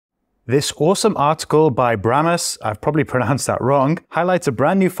This awesome article by Bramus, I've probably pronounced that wrong, highlights a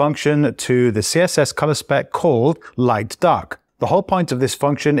brand new function to the CSS color spec called light dark. The whole point of this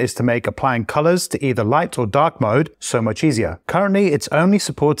function is to make applying colors to either light or dark mode so much easier. Currently, it's only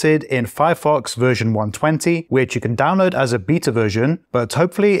supported in Firefox version 120, which you can download as a beta version, but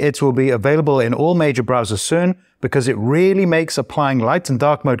hopefully it will be available in all major browsers soon, because it really makes applying light and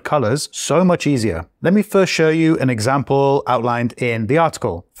dark mode colors so much easier. Let me first show you an example outlined in the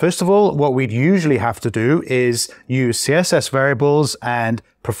article. First of all, what we'd usually have to do is use CSS variables and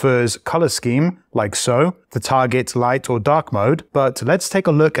prefers color scheme, like so, to target light or dark mode. But let's take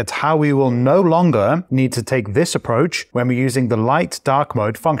a look at how we will no longer need to take this approach when we're using the light dark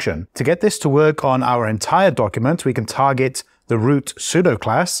mode function. To get this to work on our entire document, we can target the root pseudo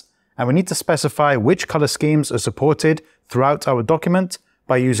class, and we need to specify which color schemes are supported throughout our document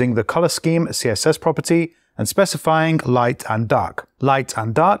by using the color scheme CSS property and specifying light and dark. Light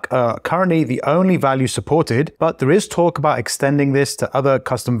and dark are currently the only values supported, but there is talk about extending this to other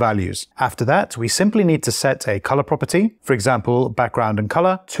custom values. After that, we simply need to set a color property, for example, background and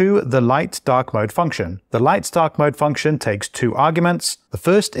color, to the light dark mode function. The light dark mode function takes two arguments. The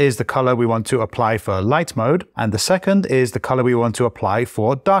first is the color we want to apply for light mode, and the second is the color we want to apply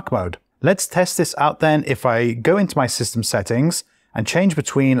for dark mode. Let's test this out then. If I go into my system settings and change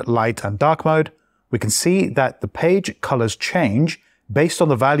between light and dark mode, we can see that the page colors change based on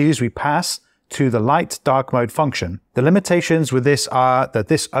the values we pass to the light dark mode function. The limitations with this are that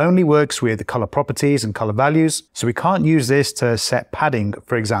this only works with color properties and color values, so we can't use this to set padding,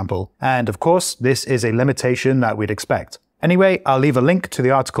 for example. And of course, this is a limitation that we'd expect. Anyway, I'll leave a link to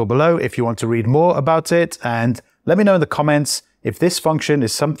the article below if you want to read more about it, and let me know in the comments if this function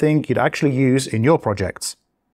is something you'd actually use in your projects.